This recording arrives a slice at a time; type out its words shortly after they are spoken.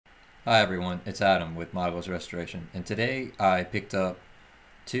Hi everyone, it's Adam with Models Restoration, and today I picked up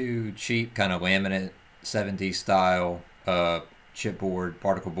two cheap kind of laminate 70s style chipboard,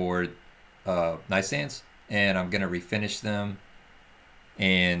 particle board nightstands, and I'm gonna refinish them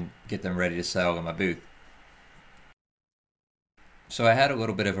and get them ready to sell in my booth. So I had a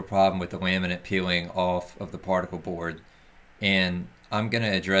little bit of a problem with the laminate peeling off of the particle board, and I'm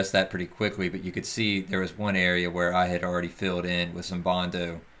gonna address that pretty quickly. But you could see there was one area where I had already filled in with some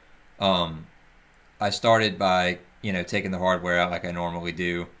Bondo. Um, I started by, taking the hardware out like I normally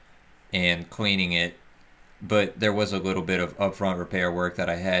do and cleaning it, but there was a little bit of upfront repair work that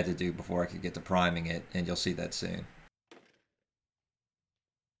I had to do before I could get to priming it, and you'll see that soon.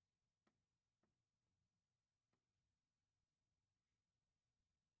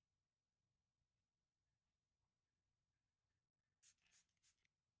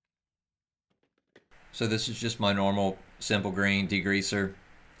 So this is just my normal simple green degreaser.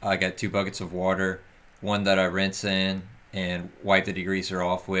 I got two buckets of water, one that I rinse in and wipe the degreaser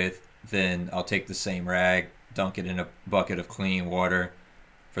off with. Then I'll take the same rag, dunk it in a bucket of clean water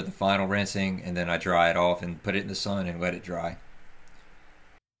for the final rinsing, and then I dry it off and put it in the sun and let it dry.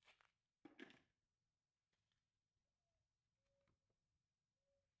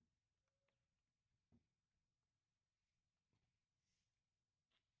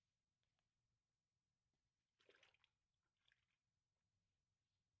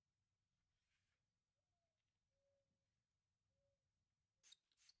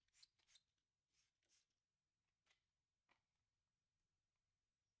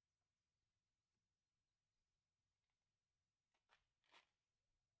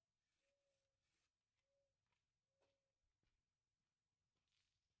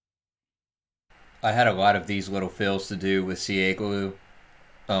 I had a lot of these little fills to do with CA glue,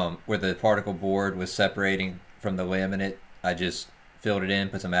 where the particle board was separating from the laminate. I just filled it in,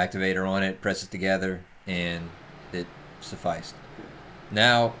 put some activator on it, pressed it together, and it sufficed.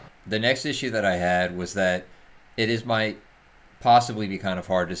 Now, the next issue that I had was that it is might possibly be kind of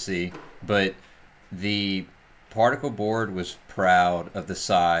hard to see, but the particle board was proud of the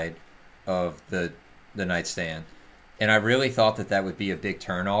side of the nightstand, and I really thought that that would be a big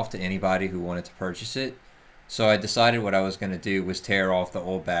turnoff to anybody who wanted to purchase it. So I decided what I was going to do was tear off the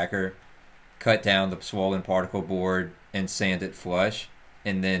old backer, cut down the swollen particle board, and sand it flush,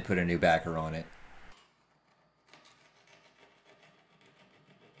 and then put a new backer on it.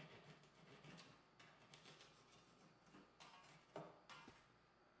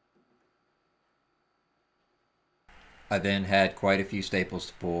 I then had quite a few staples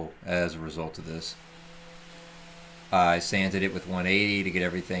to pull as a result of this. I sanded it with 180 to get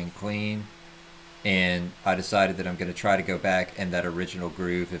everything clean, and I decided that I'm going to try to go back in that original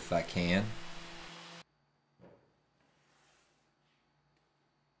groove if I can.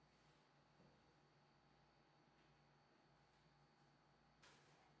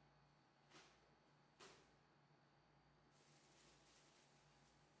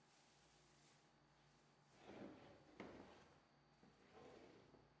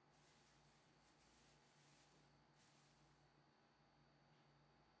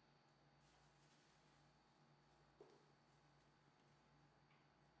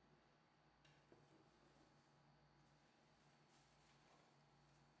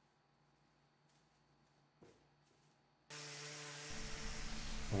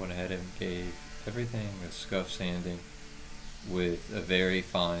 I went ahead and gave everything a scuff sanding with a very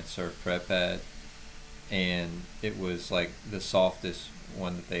fine surf prep pad, and it was like the softest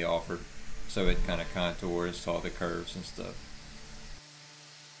one that they offered, so it kind of contours all the curves and stuff.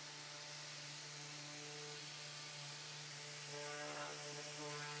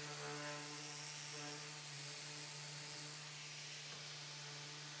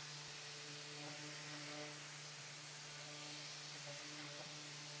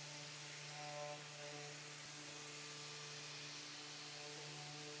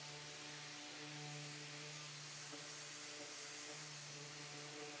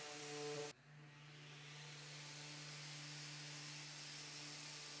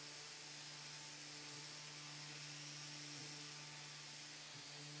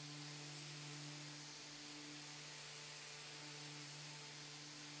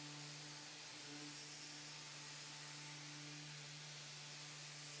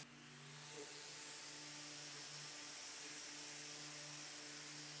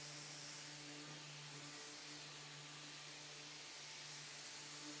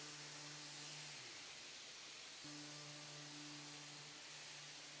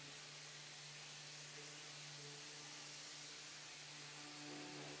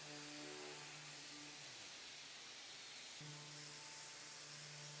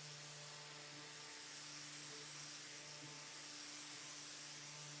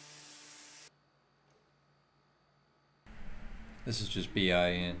 This is just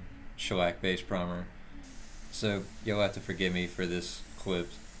BIN shellac based primer. So you'll have to forgive me for this clip.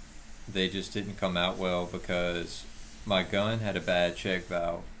 They just didn't come out well because my gun had a bad check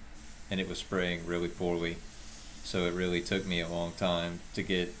valve and it was spraying really poorly. So it really took me a long time to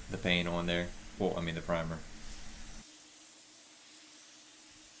get the paint on there. Well, I mean the primer.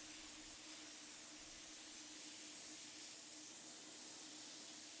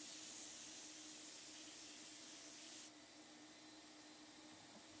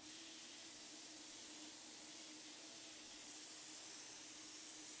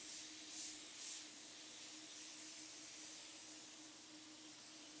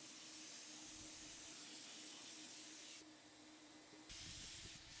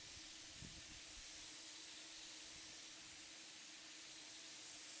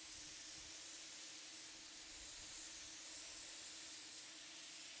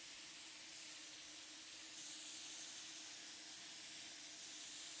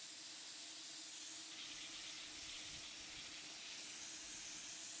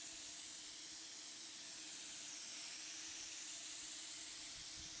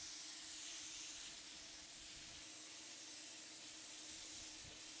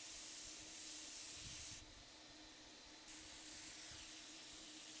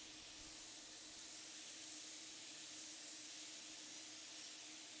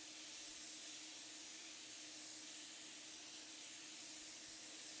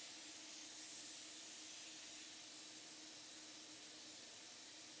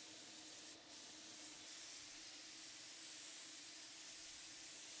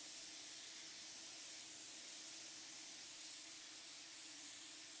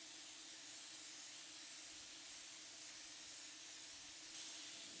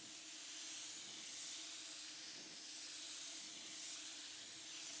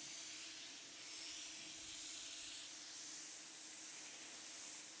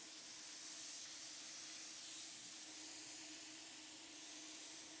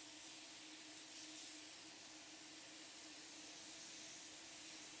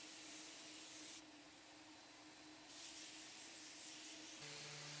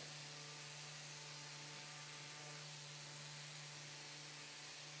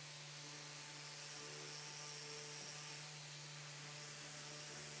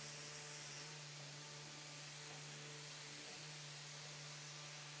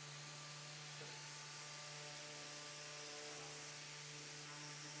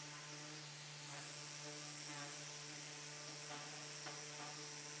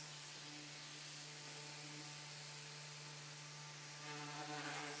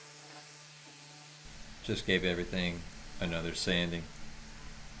 Just gave everything another sanding.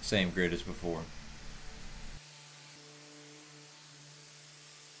 Same grit as before.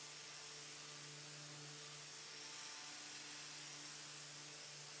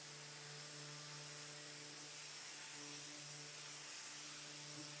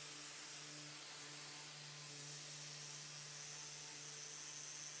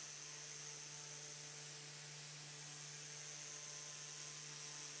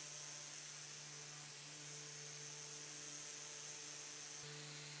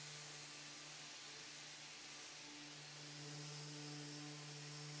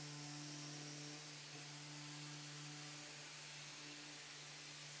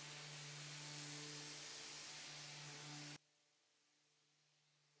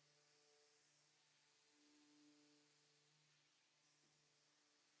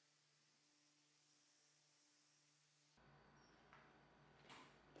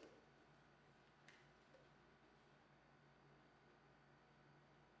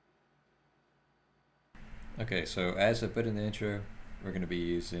 Okay, so as I put in the intro, we're going to be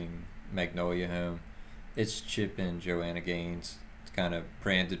using Magnolia Home. It's Chip and Joanna Gaines. It's kind of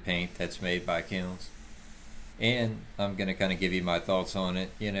branded paint that's made by Kilns. And I'm going to kind of give you my thoughts on it.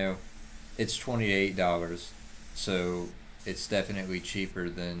 It's $28, so it's definitely cheaper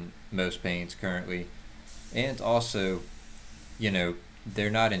than most paints currently. And also, you know, they're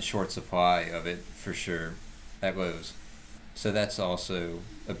not in short supply of it for sure at Lowe's. So that's also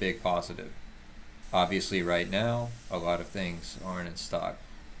a big positive. Obviously, right now, a lot of things aren't in stock.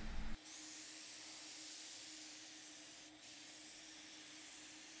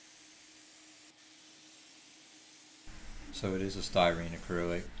 So it is a styrene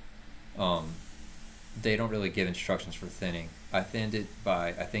acrylic. Um, they don't really give instructions for thinning. I thinned it by,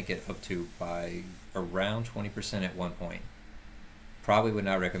 I think it up to by around 20% at one point. Probably would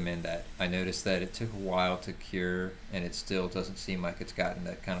not recommend that. I noticed that it took a while to cure and it still doesn't seem like it's gotten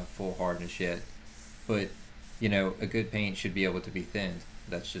that kind of full hardness yet. But A good paint should be able to be thinned.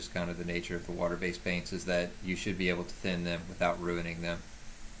 That's just kind of the nature of the water-based paints, is that you should be able to thin them without ruining them.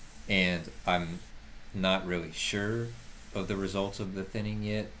 And I'm not really sure of the results of the thinning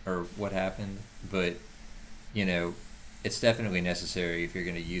yet or what happened, but you know, it's definitely necessary if you're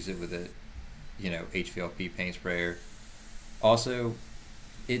going to use it with a HVLP paint sprayer. Also,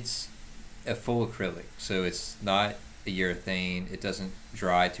 it's a full acrylic, so it's not a urethane. It doesn't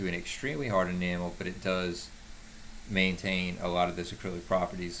dry to an extremely hard enamel, but it does maintain a lot of those acrylic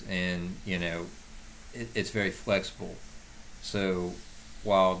properties, and it's very flexible. So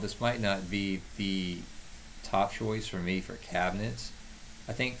while this might not be the top choice for me for cabinets,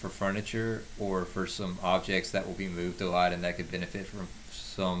 I think for furniture or for some objects that will be moved a lot and that could benefit from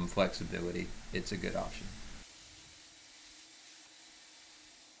some flexibility, it's a good option.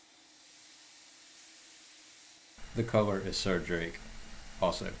 The color is Sir Drake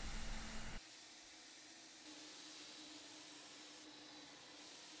also.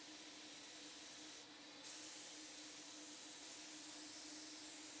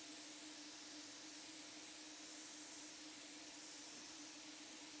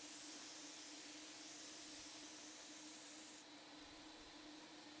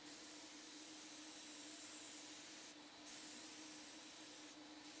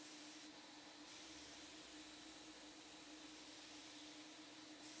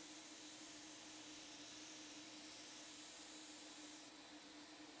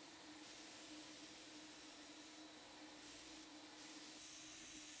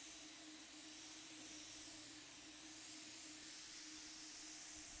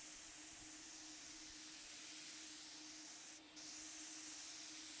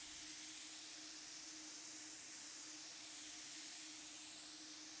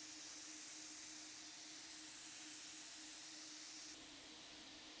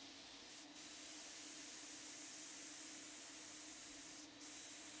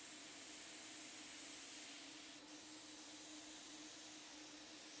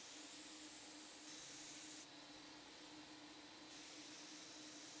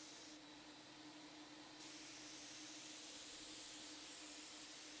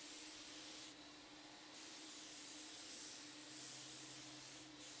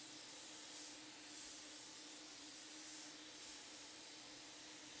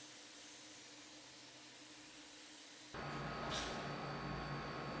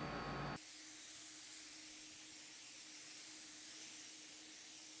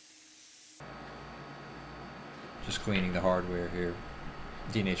 Just cleaning the hardware here.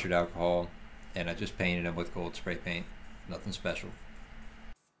 Denatured alcohol, and I just painted them with gold spray paint. Nothing special.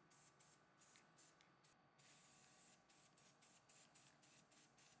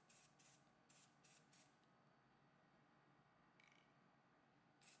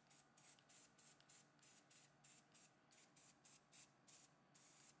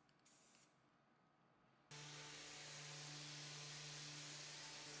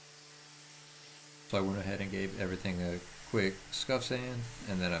 So I went ahead and gave everything a quick scuff sand,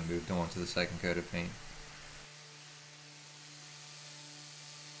 and then I moved on to the second coat of paint.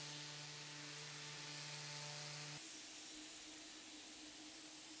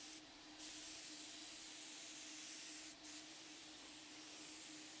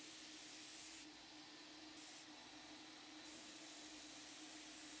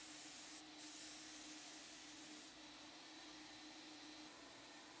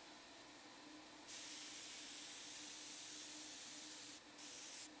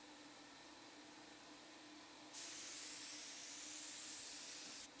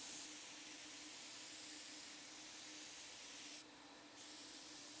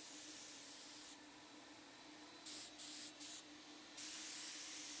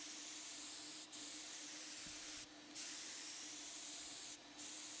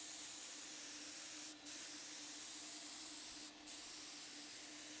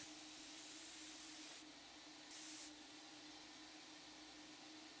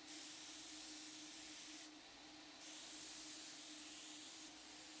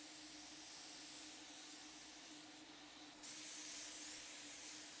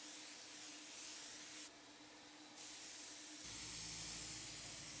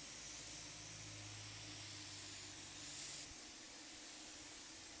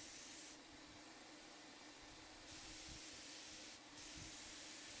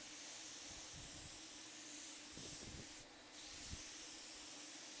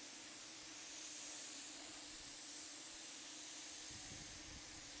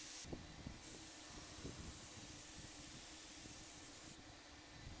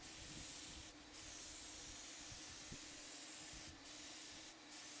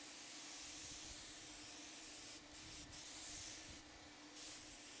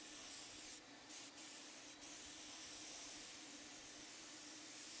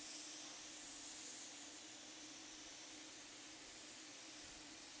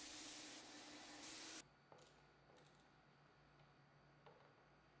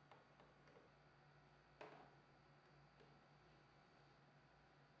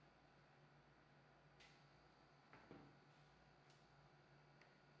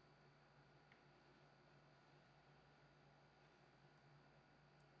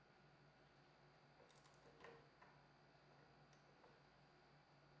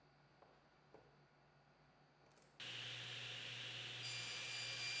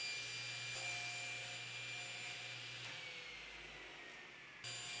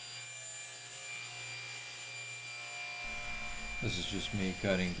 This is just me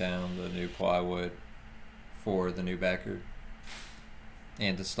cutting down the new plywood for the new backer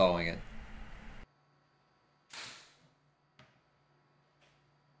and installing it.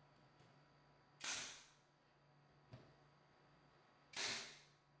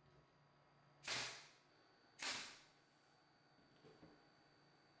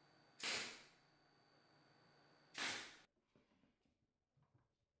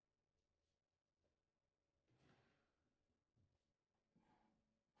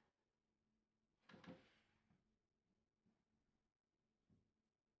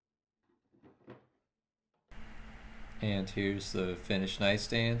 And here's the finished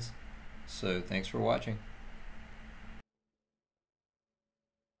nightstands. So thanks for watching.